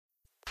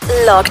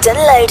Locked and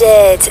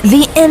Loaded,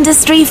 the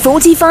Industry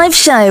 45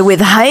 show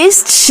with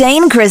host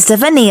Shane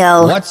Christopher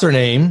Neal. What's her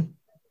name?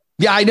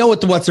 Yeah, I know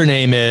what the What's Her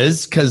Name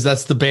is because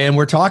that's the band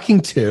we're talking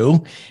to.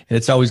 And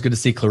it's always good to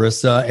see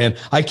Clarissa. And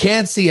I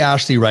can't see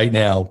Ashley right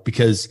now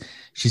because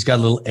she's got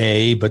a little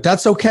A, but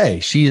that's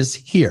okay. She is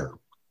here.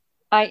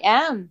 I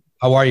am.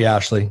 How are you,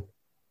 Ashley?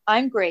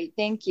 I'm great.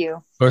 Thank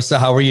you. Clarissa,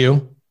 how are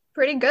you?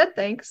 Pretty good,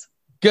 thanks.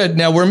 Good.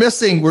 Now we're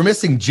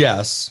missing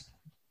Jess.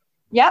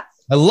 Yep.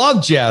 I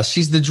love Jess.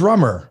 She's the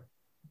drummer.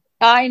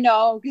 I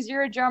know, because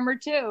you're a drummer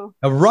too.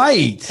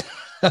 Right.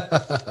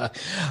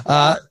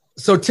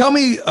 So tell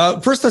me,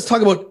 first let's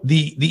talk about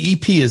the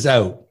EP is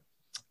out.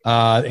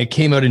 It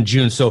came out in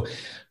June. So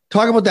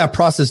talk about that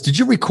process. Did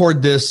you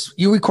record this?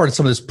 You recorded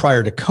some of this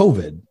prior to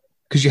COVID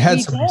because you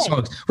had some of these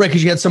songs, right?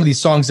 Because you had some of these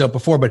songs out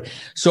before. But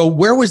so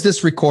where was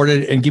this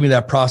recorded? And give me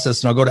that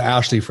process and I'll go to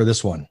Ashley for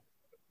this one.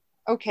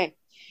 Okay.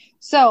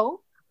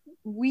 So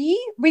we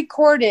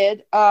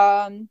recorded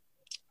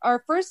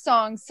our first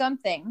song,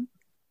 Something.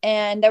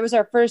 And that was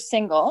our first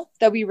single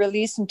that we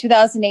released in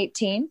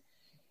 2018.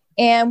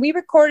 And we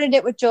recorded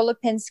it with Joe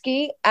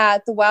Lipinski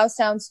at the Wow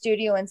Sound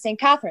Studio in St.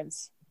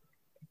 Catharines.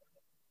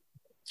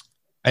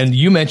 And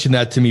you mentioned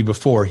that to me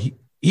before.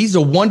 He's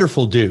a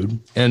wonderful dude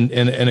and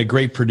a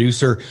great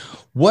producer.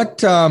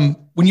 What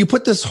when you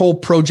put this whole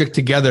project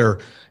together,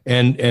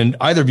 and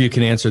either of you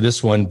can answer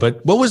this one,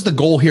 but what was the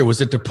goal here?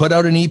 Was it to put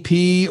out an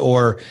EP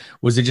or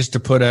was it just to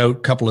put out a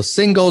couple of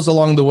singles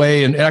along the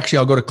way? And actually,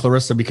 I'll go to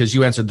Clarissa because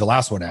you answered the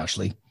last one,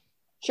 Ashley.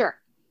 Sure.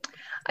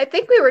 I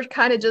think we were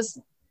kind of just,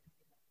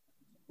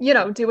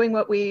 doing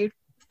what we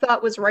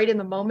thought was right in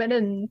the moment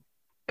and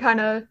kind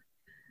of,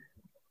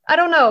 I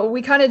don't know,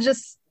 we kind of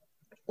just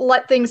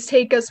let things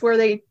take us where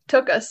they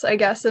took us, I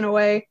guess, in a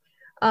way.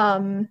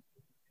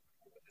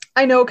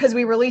 I know because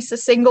we released the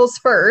singles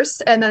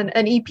first and then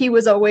an EP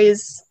was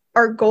always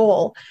our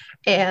goal.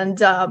 And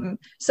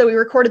so we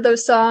recorded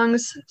those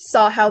songs,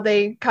 saw how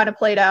they kind of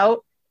played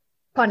out,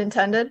 pun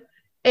intended.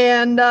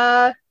 And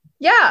then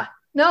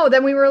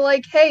we were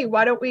like, hey,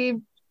 why don't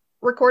we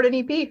record an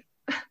EP?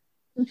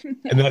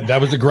 And that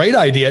was a great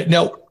idea.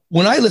 Now,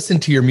 when I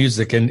listened to your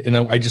music and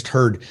I just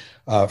heard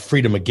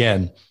Freedom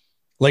again,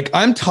 like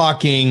I'm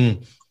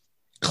talking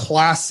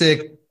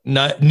classic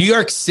New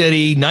York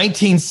City,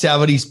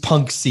 1970s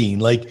punk scene,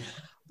 like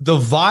the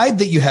vibe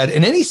that you had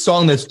in any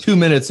song that's 2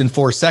 minutes and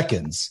 4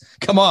 seconds.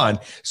 Come on.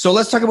 So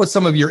let's talk about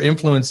some of your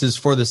influences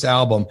for this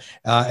album.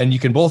 And you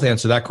can both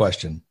answer that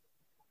question.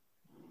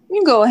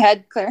 You can go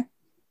ahead, Claire.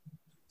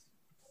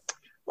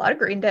 A lot of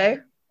Green Day.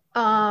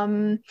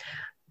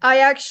 I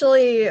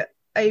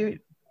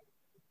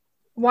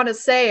want to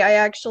say I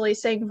actually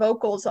sang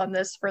vocals on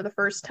this for the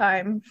first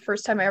time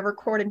I ever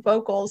recorded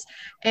vocals.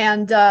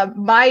 And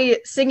my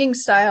singing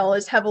style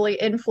is heavily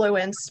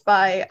influenced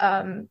by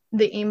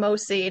the emo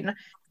scene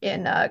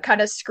in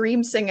kind of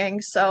scream singing.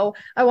 So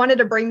I wanted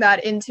to bring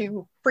that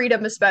into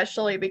Freedom,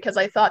 especially because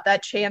I thought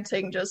that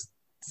chanting just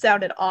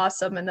sounded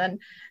awesome. And then,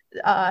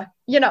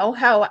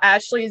 how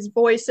Ashley's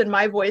voice and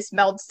my voice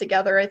melds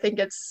together. I think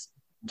it's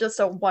just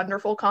a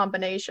wonderful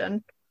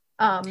combination.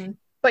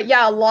 But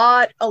yeah, a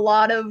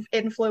lot of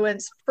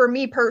influence for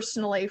me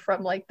personally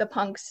from like the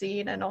punk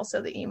scene and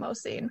also the emo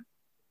scene.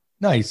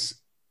 Nice.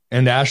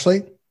 And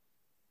Ashley?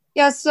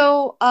 Yeah,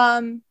 so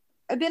I've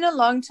been a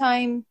long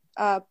time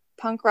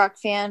punk rock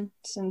fan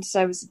since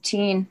I was a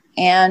teen.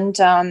 And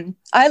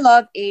I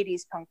love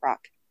 80s punk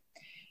rock.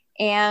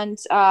 And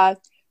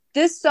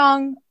this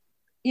song,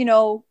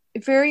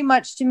 very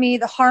much to me,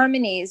 the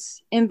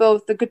harmonies in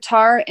both the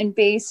guitar and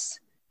bass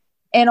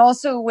and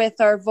also with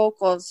our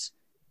vocals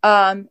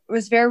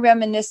was very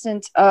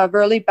reminiscent of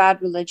early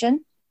Bad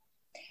Religion.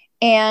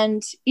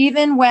 And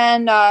even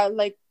when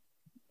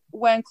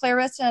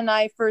Clarissa and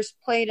I first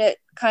played it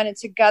kind of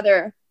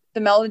together,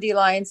 the melody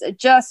lines, I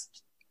just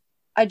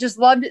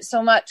loved it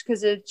so much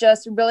because it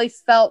just really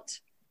felt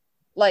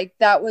like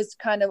that was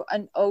kind of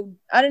an ode.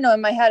 I don't know,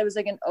 in my head, it was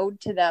like an ode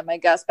to them, I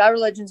guess. Bad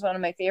Religion's one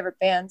of my favorite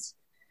bands.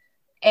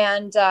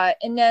 And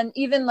then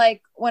even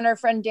like when our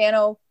friend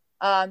Dano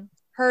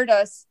heard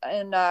us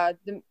and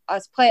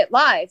us play it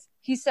live,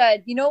 he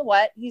said, you know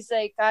what? He's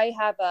like, I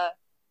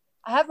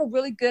have a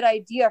really good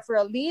idea for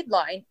a lead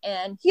line,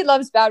 and he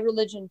loves Bad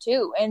Religion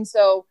too. And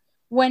so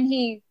when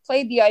he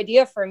played the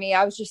idea for me,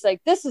 I was just like,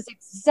 this is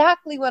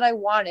exactly what I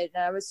wanted.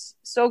 And I was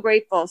so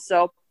grateful.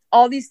 So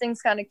all these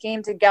things kind of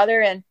came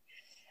together.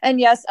 And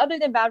yes, other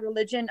than Bad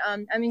Religion,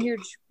 I'm a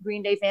huge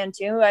Green Day fan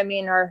too. I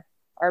mean, our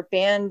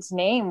band's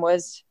name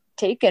was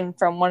taken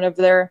from one of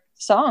their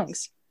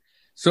songs.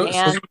 So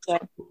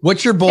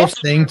what you're both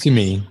saying to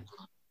me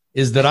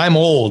is that I'm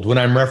old when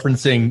I'm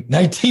referencing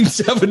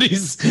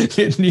 1970s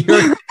in New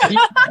York.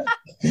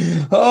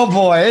 Oh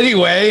boy.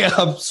 Anyway,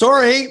 I'm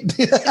sorry.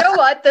 You know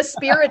what? The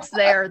spirit's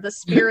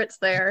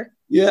there.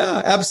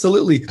 Yeah,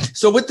 absolutely.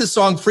 So with the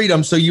song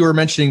Freedom, so you were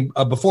mentioning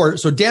before,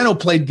 so Dano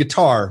played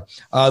guitar,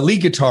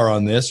 lead guitar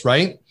on this,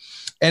 right?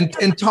 And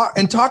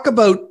talk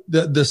about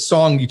the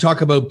song. You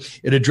talk about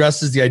it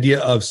addresses the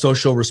idea of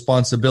social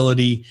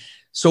responsibility.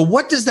 So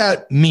what does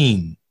that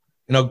mean?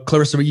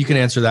 Clarissa, you can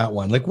answer that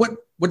one. Like, what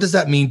does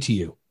that mean to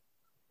you?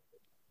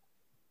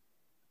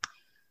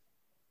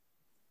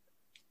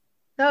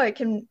 No, it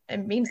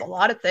means a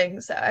lot of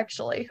things,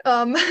 actually.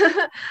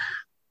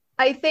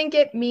 I think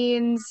it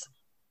means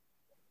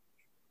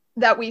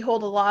that we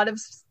hold a lot of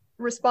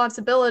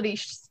responsibility.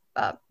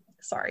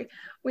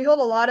 We hold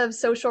a lot of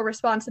social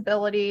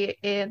responsibility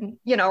in,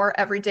 our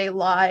everyday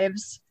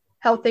lives,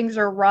 how things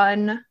are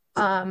run,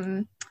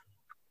 how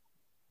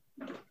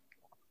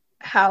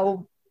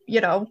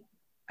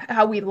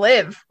we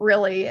live,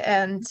 really.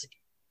 And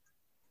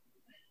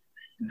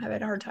I'm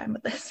having a hard time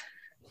with this.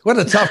 What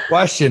a tough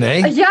question,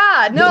 eh?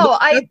 Yeah, no,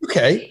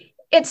 okay.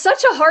 It's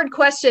such a hard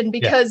question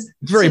because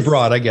it's very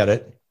broad. I get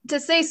it.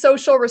 To say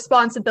social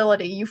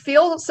responsibility, you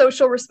feel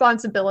social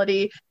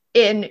responsibility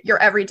in your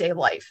everyday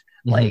life,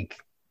 like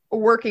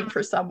working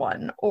for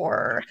someone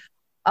or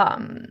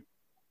kind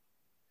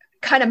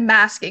of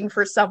masking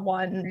for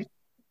someone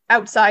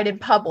outside in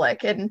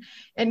public, and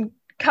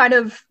kind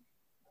of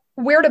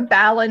where to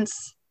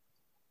balance,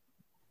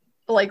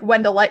 like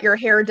when to let your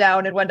hair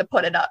down and when to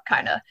put it up,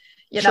 kind of,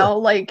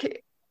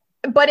 like.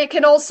 But it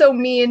can also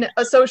mean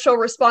a social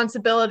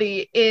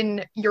responsibility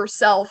in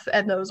yourself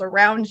and those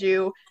around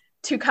you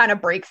to kind of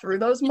break through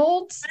those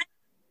molds.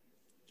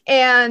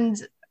 And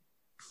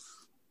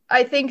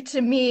I think,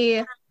 to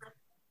me,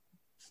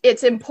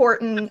 it's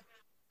important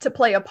to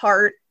play a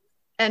part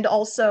and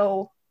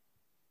also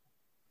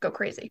go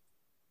crazy.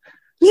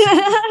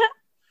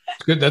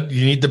 Good that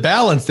you need the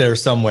balance there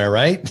somewhere,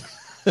 right?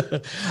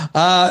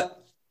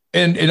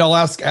 And I'll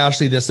ask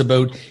Ashley this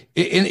about,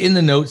 in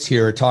the notes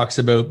here, it talks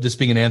about this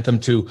being an anthem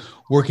to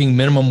working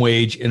minimum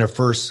wage in a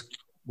first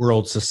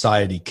world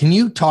society. Can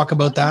you talk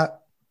about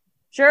that?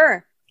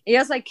 Sure.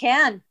 Yes, I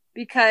can,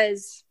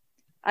 because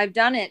I've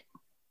done it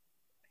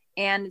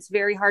and it's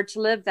very hard to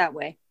live that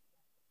way.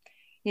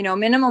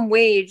 Minimum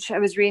wage, I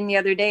was reading the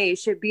other day,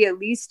 should be at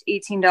least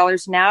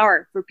 $18 an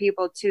hour for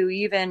people to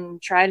even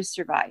try to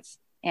survive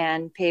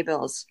and pay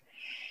bills.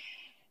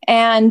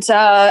 And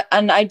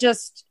I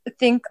just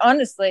think,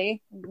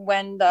 honestly,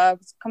 when I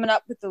was coming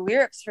up with the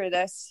lyrics for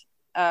this,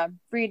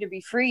 Free to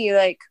Be Free,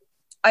 like,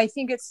 I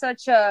think it's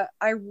such a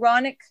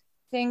ironic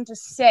thing to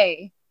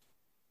say,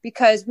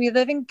 because we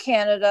live in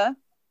Canada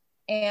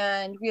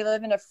and we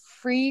live in a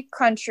free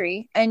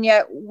country, and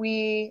yet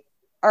we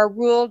are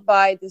ruled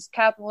by this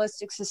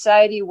capitalistic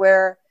society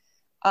where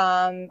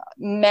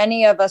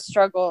many of us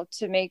struggle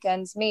to make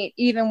ends meet,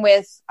 even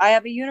with, I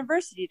have a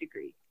university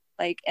degree.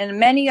 And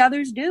many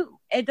others do.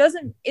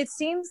 It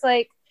seems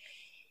like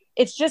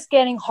it's just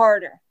getting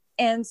harder.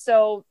 And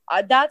so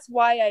that's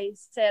why I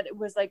said it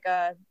was like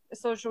a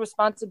social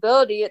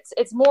responsibility.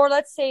 It's more,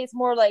 let's say it's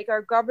more like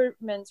our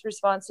government's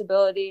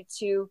responsibility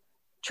to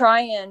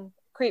try and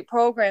create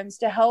programs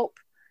to help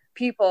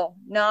people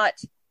not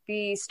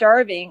be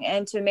starving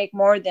and to make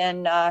more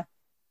than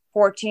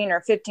 14 or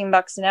 15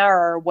 bucks an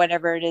hour or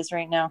whatever it is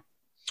right now.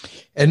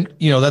 And,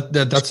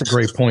 that's a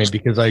great point,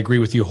 because I agree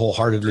with you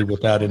wholeheartedly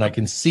with that. And I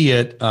can see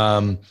it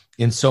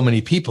in so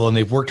many people, and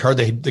they've worked hard.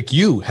 They, like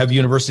you, have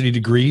university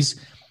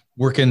degrees,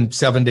 working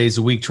 7 days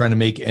a week, trying to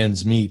make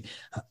ends meet,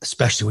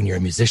 especially when you're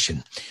a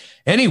musician.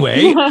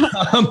 Anyway,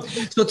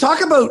 so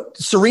talk about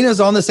Serena's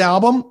on this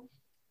album.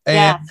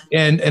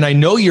 And I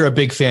know you're a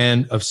big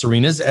fan of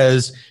Serena's,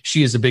 as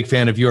she is a big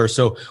fan of yours.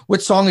 So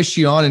what song is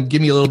she on? And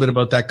give me a little bit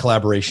about that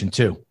collaboration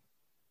too.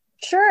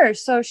 Sure.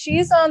 So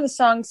she's on the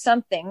song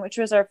Something, which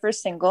was our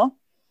first single.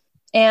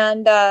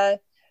 And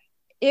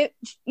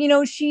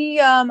she,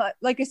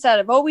 like I said,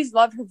 I've always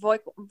loved her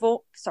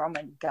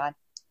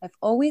I've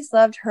always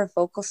loved her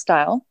vocal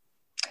style.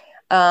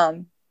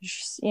 So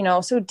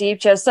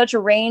deep. She has such a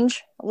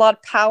range, a lot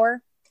of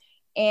power.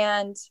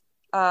 And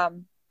I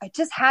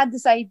just had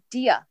this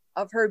idea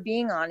of her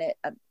being on it.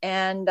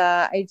 And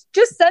I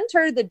just sent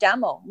her the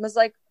demo and was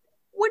like,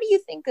 what do you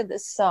think of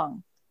this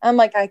song? I'm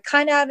like, I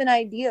kind of have an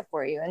idea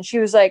for you. And she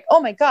was like,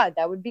 oh my God,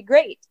 that would be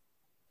great.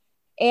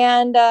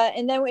 And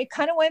then it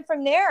kind of went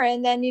from there.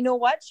 And then, you know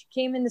what? She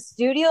came in the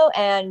studio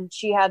and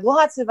she had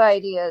lots of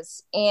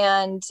ideas.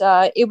 And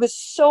it was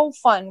so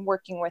fun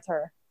working with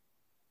her.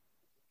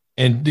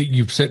 And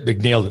you've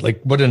nailed it.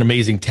 Like, what an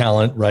amazing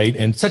talent, right?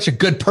 And such a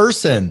good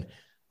person.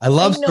 I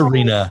love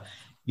Serena.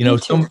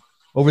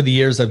 Over the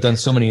years, I've done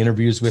so many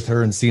interviews with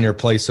her and seen her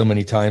play so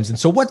many times. And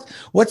so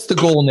what's the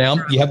goal now?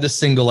 You have the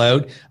single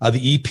out.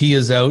 The EP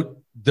is out.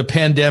 The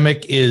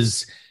pandemic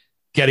is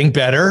getting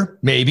better,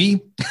 maybe.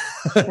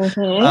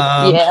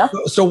 Yeah.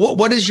 So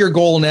what is your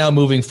goal now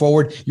moving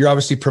forward? You're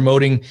obviously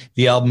promoting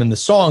the album and the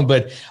song,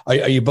 but are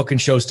you booking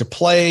shows to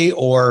play,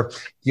 or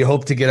you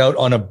hope to get out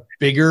on a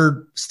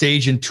bigger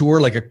stage and tour?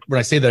 When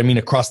I say that, I mean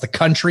across the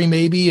country,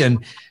 maybe.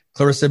 And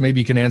Clarissa, maybe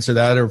you can answer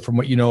that, or from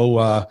what you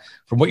know,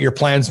 from what your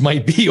plans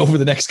might be over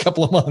the next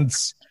couple of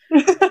months.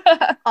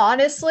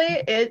 Honestly,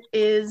 it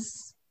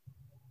is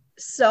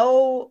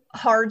so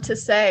hard to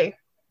say.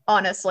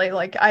 Honestly,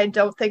 I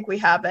don't think we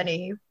have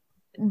any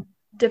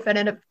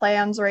definitive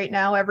plans right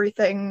now.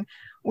 Everything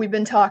we've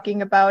been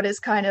talking about is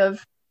kind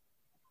of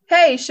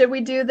hey, should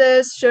we do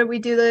this? Should we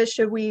do this?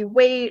 Should we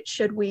wait?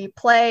 Should we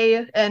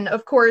play? And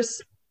of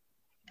course,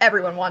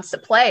 everyone wants to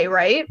play,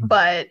 right?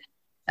 But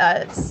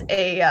it's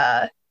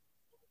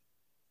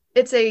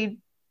a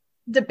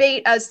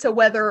debate as to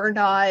whether or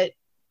not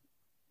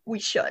we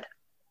should.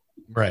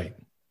 Right.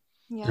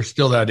 Yeah. There's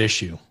still that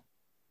issue.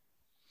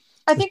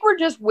 I think we're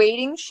just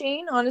waiting,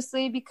 Shane,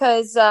 honestly,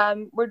 because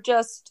we're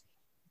just.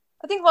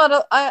 I think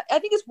I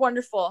think it's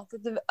wonderful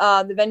that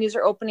the venues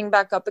are opening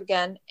back up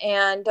again,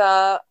 and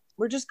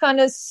we're just kind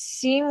of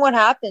seeing what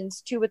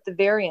happens too with the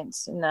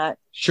variants and that.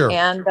 Sure.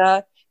 And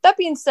that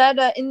being said,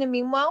 in the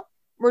meanwhile,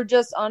 we're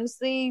just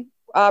honestly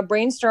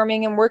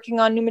brainstorming and working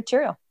on new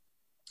material.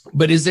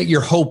 But is it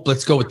your hope?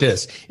 Let's go with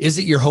this. Is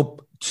it your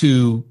hope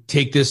to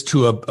take this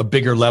to a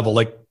bigger level,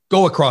 like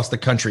go across the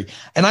country?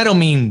 And I don't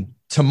mean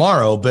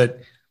tomorrow,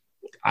 but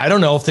I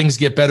don't know if things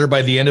get better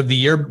by the end of the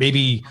year,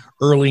 maybe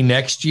early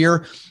next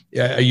year.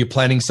 Are you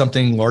planning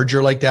something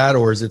larger like that,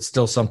 or is it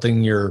still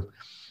something you're,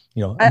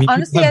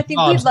 honestly, I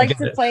think we'd like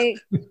to play.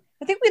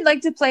 I think we'd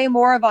like to play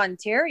more of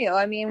Ontario.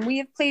 I mean, we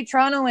have played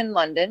Toronto and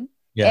London,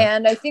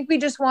 and I think we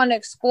just want to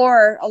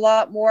explore a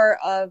lot more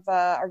of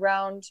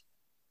around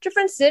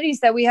different cities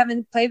that we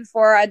haven't played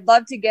before. I'd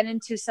love to get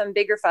into some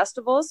bigger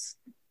festivals.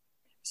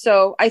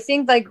 So I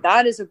think like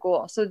that is a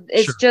goal. So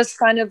it's just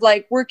kind of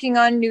like working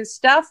on new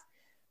stuff,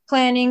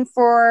 planning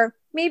for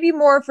maybe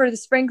more for the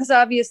spring, because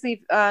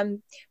obviously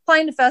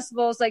playing to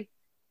festivals, like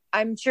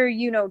I'm sure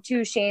you know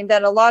too, Shane,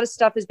 that a lot of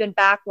stuff has been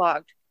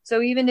backlogged.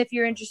 So even if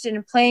you're interested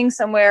in playing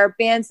somewhere,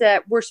 bands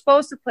that were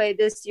supposed to play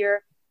this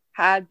year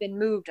had been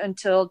moved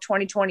until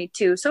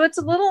 2022. So it's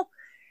a little,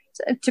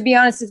 to be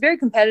honest, it's very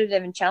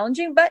competitive and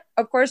challenging, but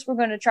of course we're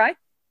going to try.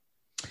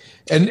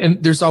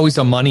 And there's always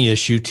a money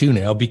issue too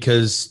now,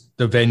 because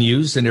the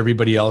venues and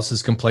everybody else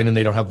is complaining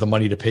they don't have the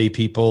money to pay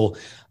people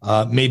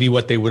maybe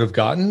what they would have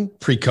gotten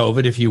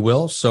pre-COVID, if you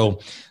will. So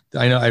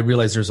I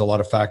realize there's a lot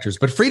of factors,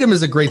 but Freedom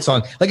is a great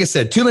song. Like I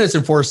said, 2 minutes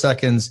and 4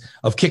 seconds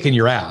of kicking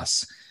your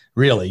ass,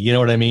 really. You know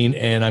what I mean?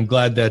 And I'm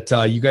glad that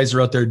you guys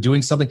are out there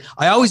doing something.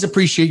 I always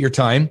appreciate your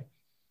time.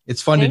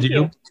 It's fun to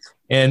do.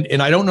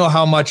 And I don't know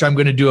how much I'm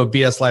going to do of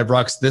BS Live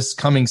Rocks this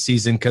coming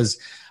season, because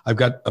I've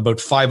got about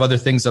 5 other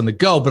things on the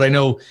go, but I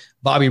know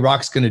Bobby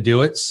Rock's going to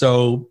do it.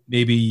 So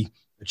maybe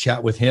a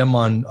chat with him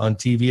on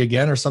TV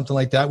again or something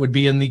like that would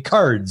be in the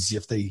cards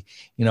if they,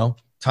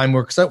 time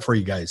works out for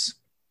you guys.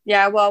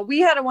 Yeah, well, we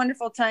had a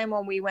wonderful time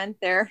when we went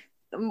there.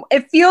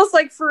 It feels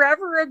like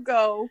forever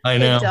ago. I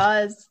know. It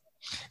does.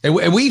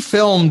 And we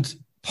filmed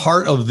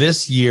part of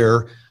this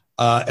year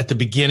at the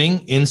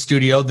beginning in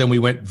studio. Then we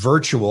went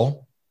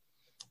virtual,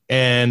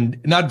 and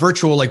not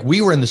virtual like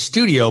we were in the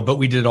studio, but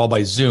we did it all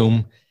by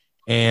Zoom.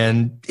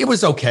 And it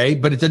was okay,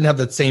 but it didn't have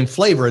that same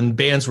flavor. And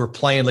bands were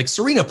playing, like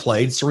Serena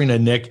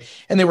and Nick,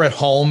 and they were at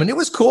home, and it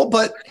was cool,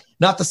 but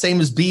not the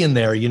same as being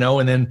there,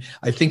 And then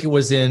I think it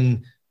was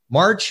in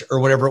March or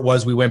whatever it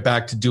was, we went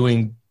back to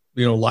doing,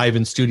 live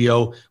in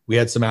studio. We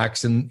had some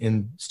acts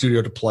in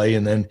studio to play,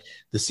 and then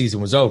the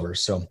season was over.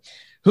 So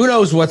who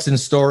knows what's in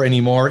store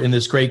anymore in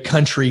this great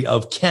country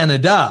of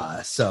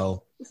Canada.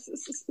 So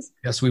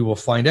yes, we will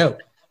find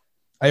out.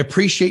 I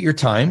appreciate your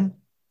time.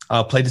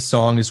 I'll play the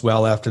song as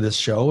well after this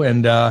show,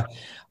 and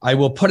I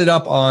will put it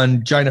up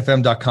on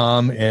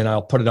giantfm.com, and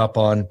I'll put it up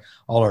on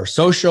all our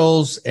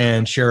socials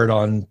and share it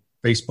on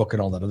Facebook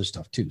and all that other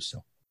stuff too.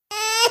 So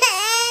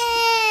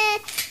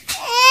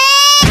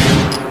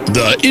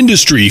The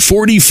Industry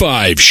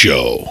 45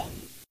 Show.